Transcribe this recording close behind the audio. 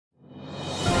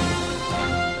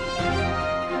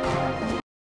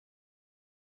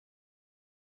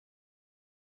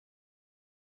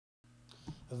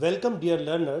Welcome dear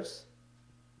learners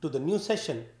to the new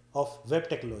session of web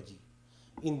technology.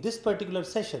 In this particular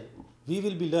session, we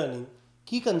will be learning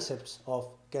key concepts of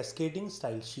cascading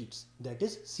style sheets, that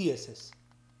is CSS.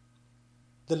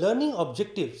 The learning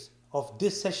objectives of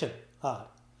this session are: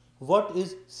 what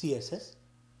is CSS,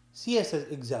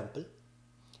 CSS example,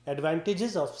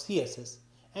 advantages of CSS,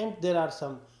 and there are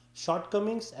some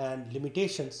shortcomings and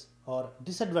limitations or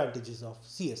disadvantages of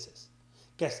CSS,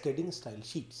 cascading style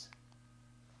sheets.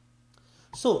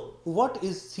 So, what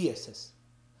is CSS?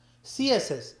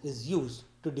 CSS is used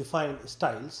to define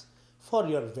styles for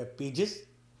your web pages,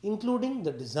 including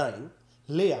the design,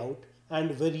 layout,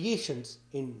 and variations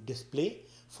in display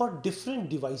for different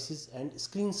devices and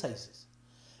screen sizes.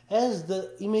 As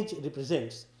the image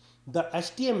represents, the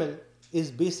HTML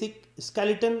is basic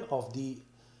skeleton of the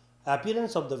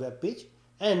appearance of the web page,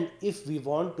 and if we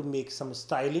want to make some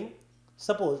styling,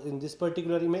 suppose in this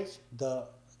particular image the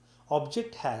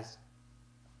object has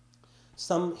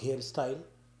some hairstyle,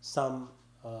 some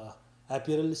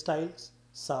apparel styles,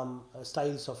 some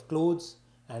styles of clothes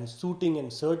and suiting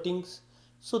and shirtings.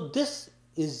 So this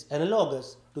is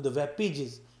analogous to the web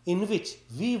pages in which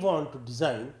we want to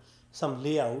design some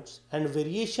layouts and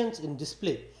variations in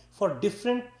display for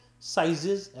different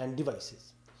sizes and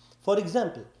devices. For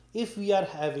example, if we are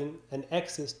having an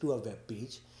access to a web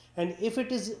page and if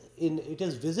it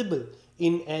is visible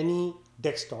in any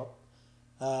desktop,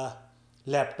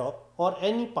 laptop or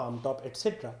any palm top,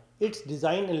 etc., its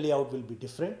design and layout will be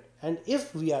different. And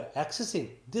if we are accessing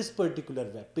this particular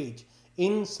web page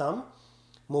in some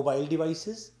mobile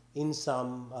devices, in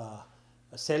some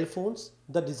cell phones,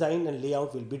 the design and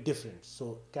layout will be different.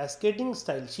 So cascading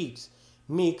style sheets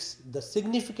makes the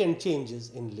significant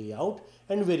changes in layout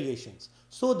and variations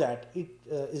so that it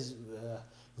is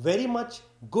very much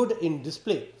good in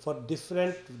display for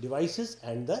different devices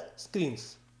and the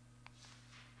screens.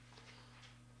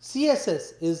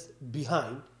 CSS is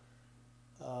behind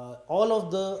all of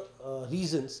the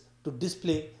reasons to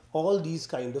display all these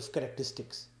kind of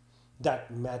characteristics.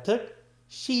 That method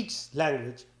sheets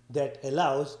language that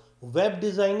allows web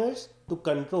designers to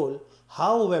control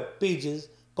how web pages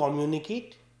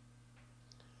communicate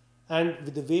and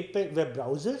with the web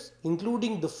browsers,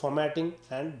 including the formatting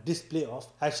and display of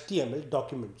HTML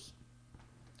documents.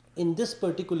 In this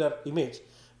particular image,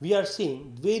 we are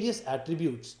seeing various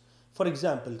attributes. For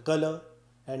example, color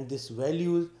and this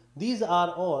values, these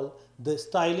are all the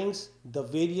stylings, the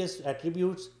various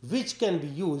attributes which can be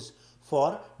used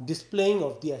for displaying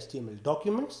of the HTML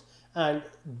documents, and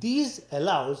these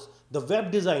allows the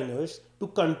web designers to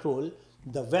control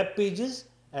the web pages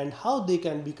and how they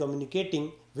can be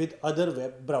communicating with other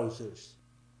web browsers.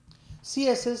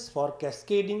 CSS for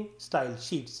cascading style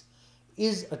sheets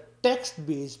is a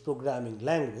text-based programming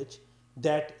language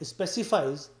that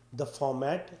specifies the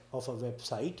format of a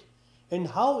website and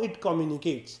how it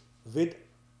communicates with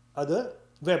other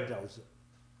web browser.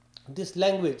 This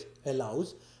language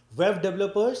allows web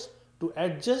developers to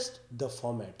adjust the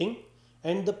formatting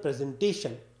and the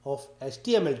presentation of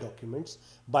HTML documents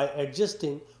by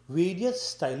adjusting various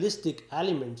stylistic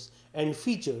elements and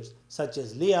features such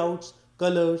as layouts,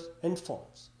 colors, and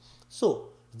fonts. So,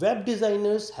 web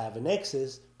designers have an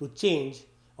access to change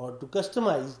or to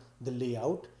customize the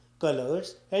layout,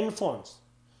 colors and fonts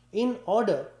in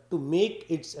order to make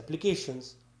its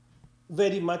applications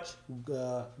very much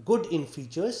good in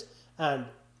features, and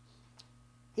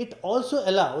it also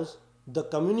allows the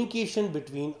communication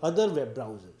between other web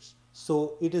browsers.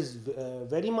 So it is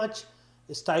very much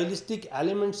stylistic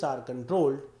elements are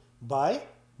controlled by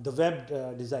the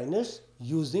web designers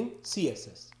using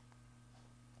CSS.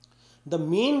 The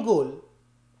main goal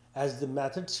as the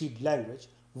method sheet language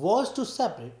was to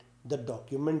separate the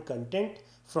document content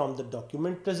from the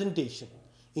document presentation,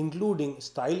 including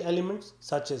style elements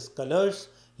such as colors,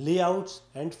 layouts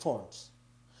and fonts.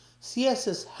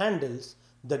 CSS handles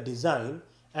the design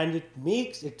and it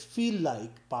makes it feel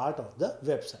like part of the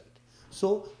website.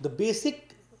 So the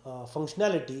basic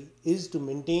functionality is to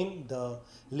maintain the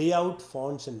layout,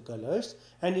 fonts and colors,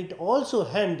 and it also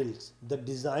handles the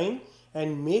design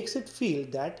and makes it feel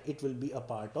that it will be a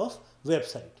part of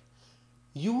website.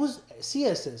 Use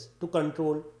CSS to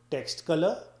control text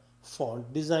color,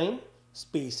 font design,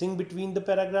 spacing between the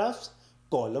paragraphs,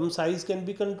 column size can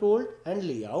be controlled, and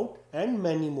layout, and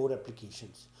many more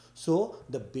applications. So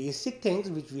the basic things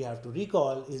which we have to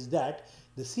recall is that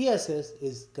the CSS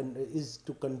is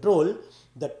to control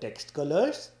the text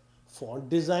colors, font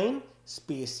design,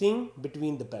 spacing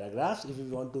between the paragraphs. If you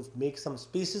want to make some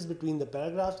spaces between the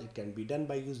paragraphs, it can be done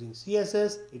by using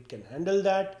CSS, it can handle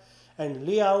that, and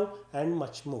layout and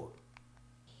much more.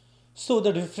 So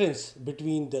the difference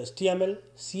between the HTML,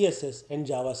 CSS and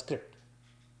JavaScript.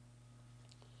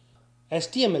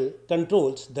 HTML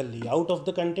controls the layout of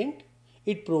the content.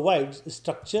 It provides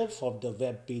structure for the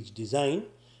web page design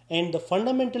and the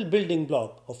fundamental building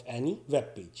block of any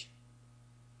web page.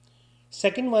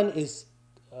 Second one is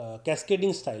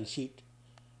cascading style sheet,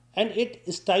 and it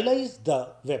stylizes the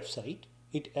website.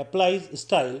 It applies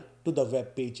style to the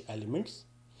web page elements,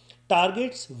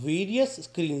 targets various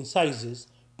screen sizes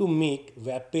to make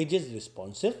web pages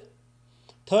responsive.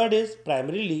 Third is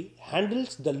primarily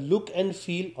handles the look and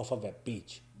feel of a web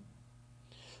page.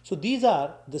 So these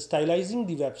are the stylizing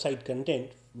the website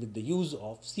content with the use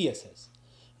of CSS.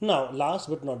 Now last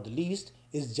but not the least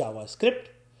is JavaScript.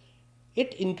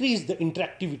 It increases the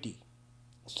interactivity.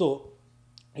 So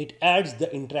it adds the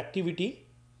interactivity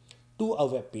to a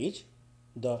web page.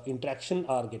 The interaction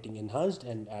are getting enhanced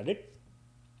and added.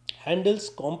 Handles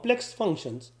complex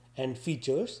functions and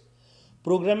features.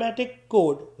 Programmatic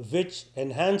code which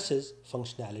enhances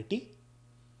functionality.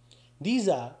 These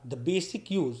are the basic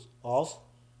use of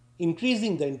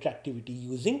increasing the interactivity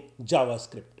using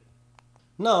JavaScript.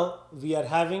 Now we are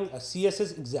having a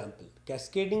CSS example,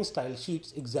 cascading style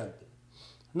sheets example.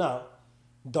 Now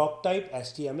doc type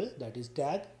HTML, that is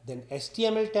tag, then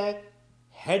HTML tag,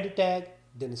 head tag,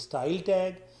 then style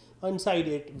tag. Inside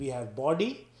it we have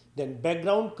body, then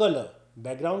background color.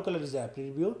 Background color is the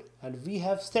attribute, and we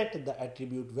have set the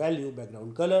attribute value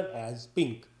background color as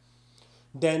pink.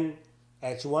 Then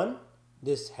h1,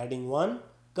 this heading 1,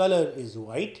 color is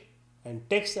white and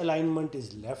text alignment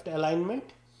is left alignment.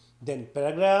 Then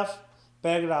paragraph,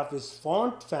 paragraph is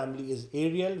font family is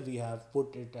Arial, we have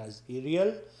put it as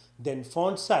Arial. Then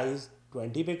font size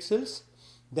 20 pixels.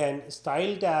 Then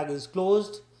style tag is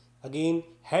closed, again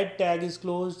head tag is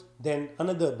closed. Then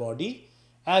another body,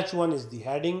 h1 is the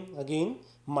heading, again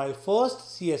my first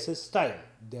CSS style.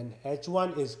 Then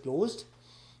h1 is closed.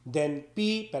 Then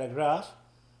p paragraph,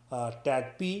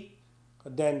 tag p.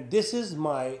 Then this is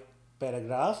my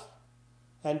paragraph,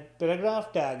 and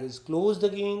paragraph tag is closed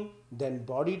again. Then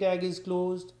body tag is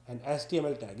closed and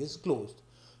HTML tag is closed.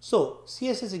 So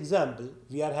CSS example,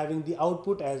 we are having the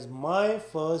output as my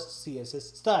first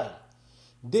CSS style.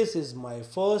 This is my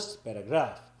first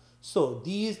paragraph. So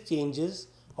these changes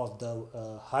of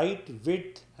the height,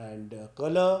 width and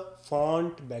color,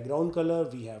 font, background color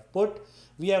we have put.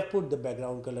 We have put the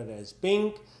background color as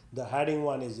pink. The heading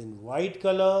 1 is in white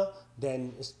color.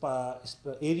 Then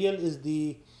Arial is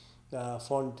the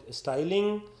font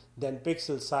styling. Then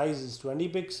pixel size is 20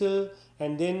 pixel.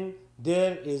 And then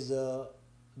there is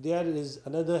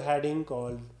another heading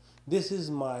called this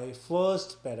is my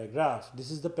first paragraph.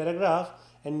 This is the paragraph,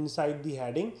 and inside the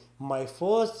heading my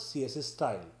first CSS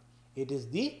style. It is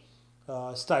the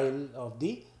style of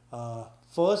the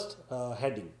first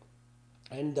heading,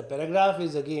 and the paragraph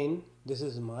is again this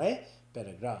is my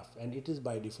paragraph, and it is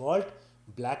by default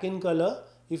black in color.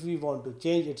 If we want to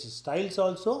change its styles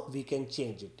also, we can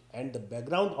change it. And the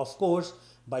background, of course,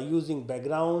 by using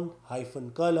background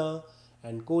hyphen color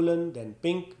and colon then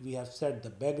pink, we have set the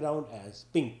background as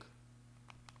pink.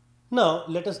 Now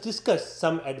let us discuss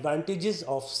some advantages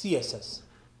of CSS.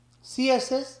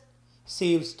 CSS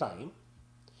saves time.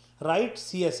 Write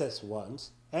CSS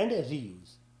once and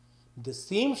reuse the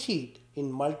same sheet in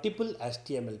multiple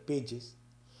HTML pages.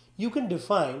 You can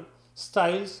define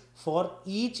styles for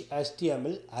each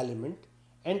HTML element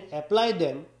and apply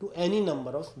them to any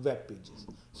number of web pages.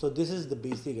 So this is the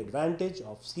basic advantage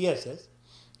of CSS.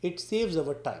 It saves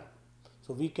our time.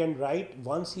 So we can write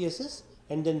one CSS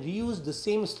and then reuse the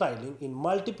same styling in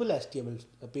multiple HTML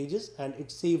pages, and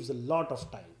it saves a lot of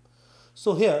time.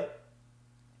 So here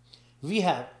we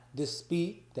have this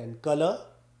P, then color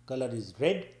is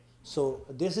red. So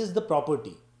this is the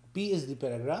property. P is the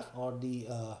paragraph or the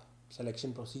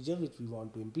selection procedure which we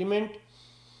want to implement,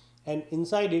 and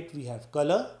inside it we have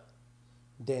color,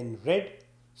 then red.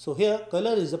 So here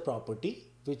color is a property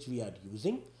which we are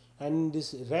using, and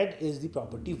this red is the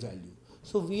property value.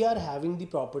 So we are having the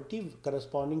property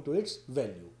corresponding to its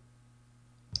value,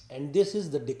 and this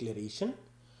is the declaration.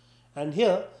 And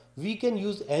here we can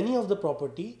use any of the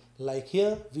property, like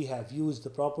here we have used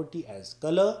the property as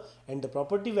color and the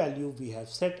property value we have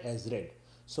set as red.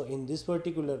 So in this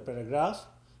particular paragraph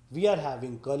we are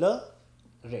having color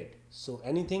red. So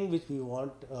anything which we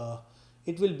want,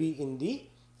 it will be in the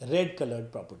red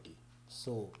colored property.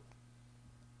 So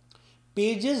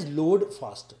pages load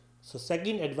faster. So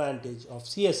second advantage of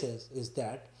CSS is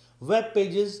that web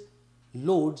pages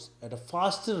loads at a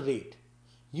faster rate.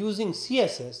 Using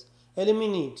CSS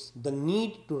eliminates the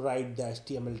need to write the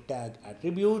HTML tag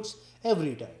attributes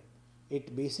every time.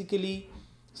 It basically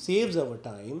saves our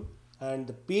time and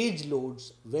the page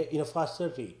loads in a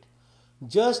faster rate.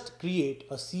 Just create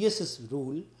a CSS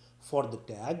rule for the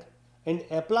tag and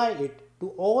apply it to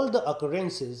all the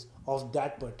occurrences of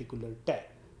that particular tag.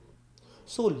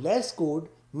 So less code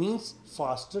means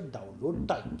faster download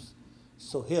times.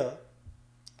 So here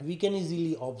we can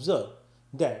easily observe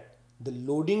that the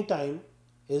loading time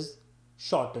is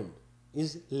shortened,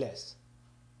 is less.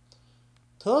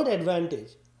 Third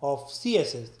advantage of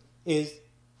CSS is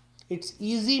its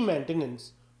easy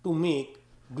maintenance to make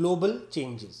global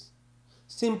changes.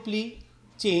 Simply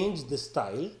change the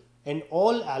style and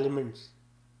all elements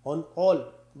on all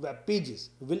web pages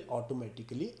will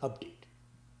automatically update.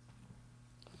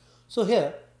 So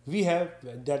here we have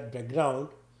that background,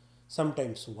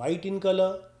 sometimes white in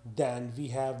color, then we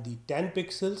have the 10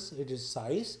 pixels, it is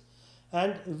size,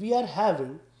 and we are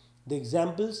having the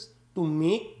examples to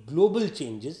make global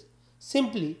changes.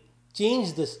 Simply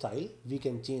change the style, we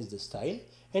can change the style,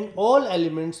 and all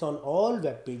elements on all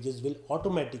web pages will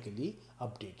automatically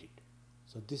update it.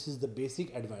 So this is the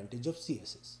basic advantage of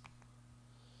CSS.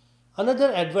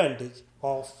 Another advantage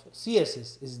of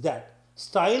CSS is that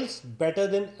styles better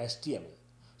than HTML.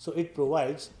 So it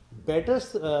provides better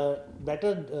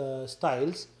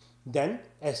styles than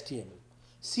HTML.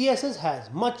 CSS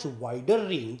has much wider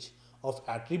range of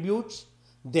attributes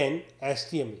than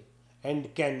HTML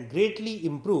and can greatly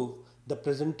improve the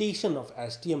presentation of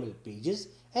HTML pages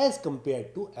as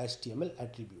compared to HTML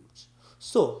attributes.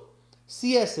 So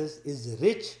CSS is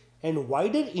rich and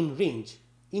wider in range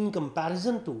in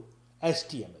comparison to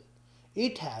HTML.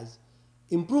 It has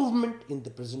improvement in the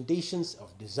presentations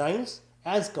of designs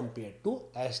as compared to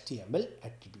HTML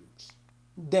attributes.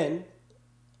 Then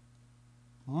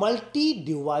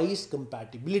multi-device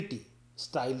compatibility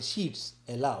style sheets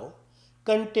allow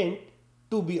content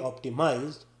to be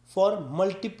optimized for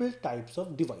multiple types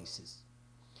of devices.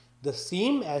 The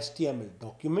same HTML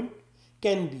document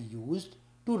can be used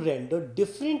to render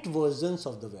different versions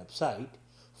of the website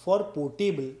for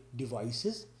portable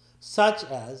devices such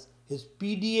as his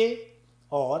PDA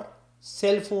or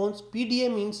cell phones.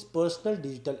 PDA means personal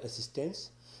digital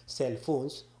assistants, cell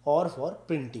phones, or for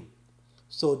printing.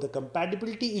 So the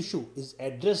compatibility issue is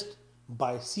addressed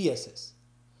by CSS.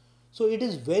 So it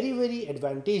is very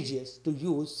advantageous to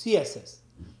use CSS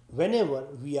whenever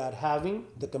we are having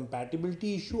the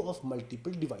compatibility issue of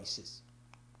multiple devices.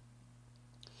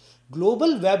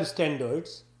 Global web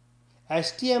standards,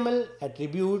 HTML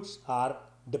attributes are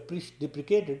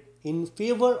deprecated in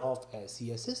favor of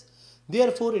CSS.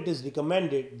 Therefore, it is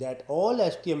recommended that all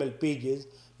HTML pages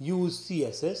use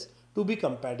CSS to be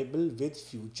compatible with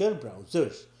future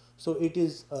browsers. So it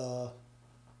is a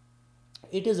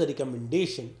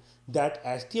recommendation that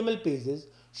HTML pages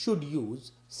should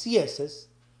use CSS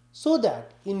so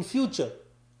that in future,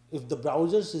 if the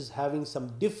browsers is having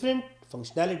some different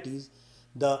functionalities,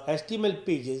 the HTML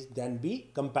pages then be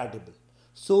compatible.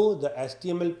 So the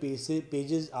HTML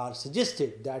pages are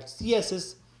suggested that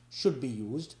CSS should be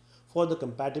used for the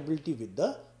compatibility with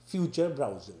the future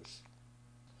browsers.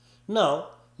 Now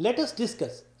let us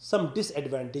discuss some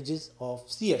disadvantages of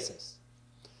CSS.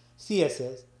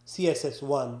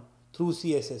 CSS1 through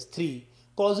CSS3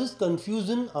 causes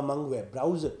confusion among web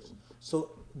browsers.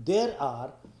 So there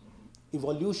are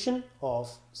evolution of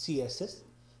CSS.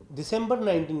 December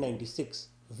 1996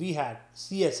 we had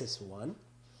CSS1,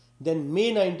 then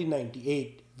May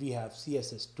 1998 we have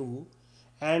CSS2,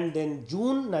 and then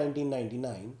June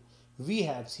 1999 we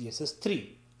have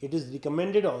CSS3. It is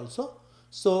recommended also.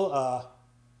 So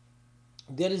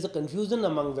there is a confusion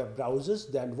among web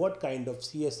browsers then what kind of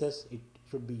CSS it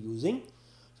should be using.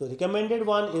 So recommended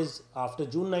one is after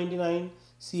June 99,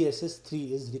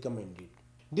 CSS3 is recommended.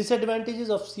 Disadvantages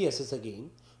of CSS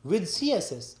again. With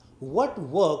CSS, what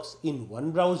works in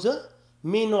one browser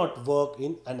may not work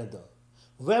in another.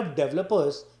 Web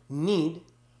developers need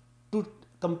to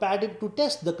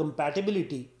test the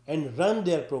compatibility and run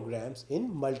their programs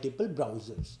in multiple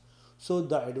browsers. So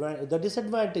the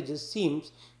disadvantages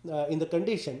seems in the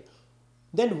condition,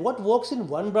 then what works in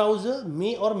one browser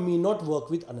may or may not work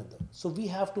with another. So we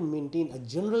have to maintain a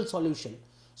general solution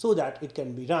so that it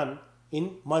can be run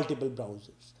in multiple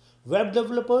browsers. Web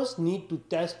developers need to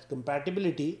test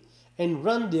compatibility and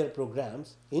run their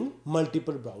programs in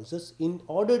multiple browsers in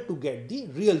order to get the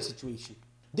real situation.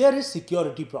 There is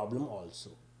security problem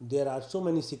also. There are so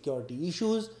many security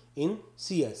issues in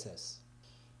CSS.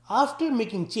 After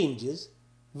making changes,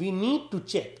 we need to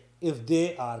check if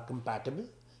they are compatible.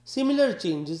 Similar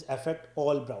changes affect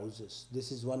all browsers.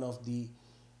 This is one of the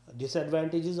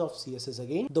disadvantages of CSS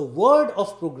again. The world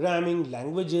of programming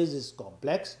languages is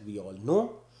complex, we all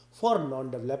know, for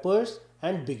non-developers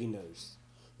and beginners.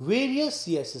 Various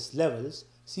CSS levels,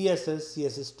 CSS,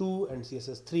 CSS2 and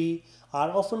CSS3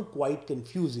 are often quite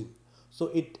confusing. So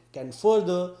it can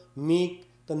further make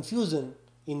confusion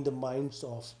in the minds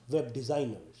of web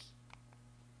designers.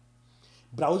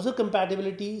 Browser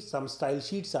compatibility, some style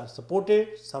sheets are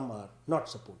supported, some are not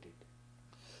supported.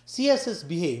 CSS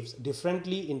behaves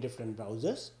differently in different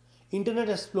browsers. Internet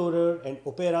Explorer and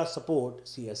Opera support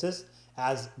CSS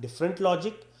as different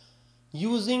logic.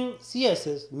 Using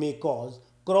CSS may cause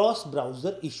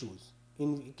cross-browser issues.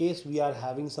 In case we are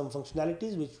having some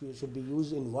functionalities which should be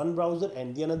used in one browser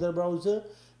and the another browser,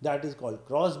 that is called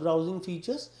cross-browsing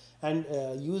features, and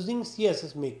using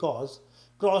CSS may cause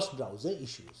cross-browser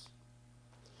issues.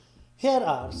 Here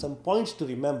are some points to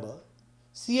remember.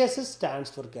 CSS stands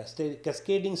for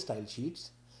cascading style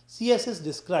sheets. CSS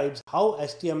describes how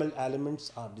HTML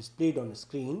elements are displayed on a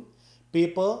screen,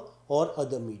 paper or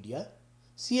other media.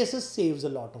 CSS saves a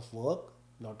lot of work,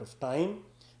 lot of time.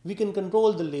 We can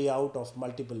control the layout of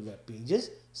multiple web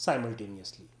pages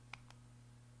simultaneously.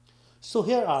 So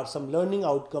here are some learning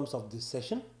outcomes of this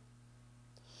session.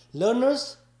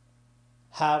 Learners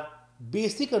have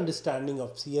basic understanding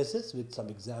of CSS with some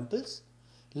examples.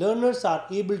 Learners are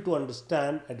able to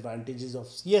understand advantages of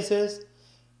CSS,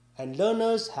 and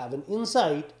learners have an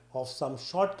insight of some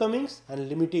shortcomings and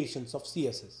limitations of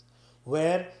CSS.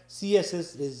 Where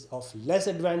CSS is of less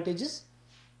advantages,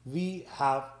 we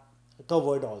have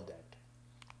covered all that.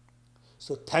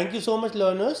 So thank you so much,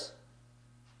 learners.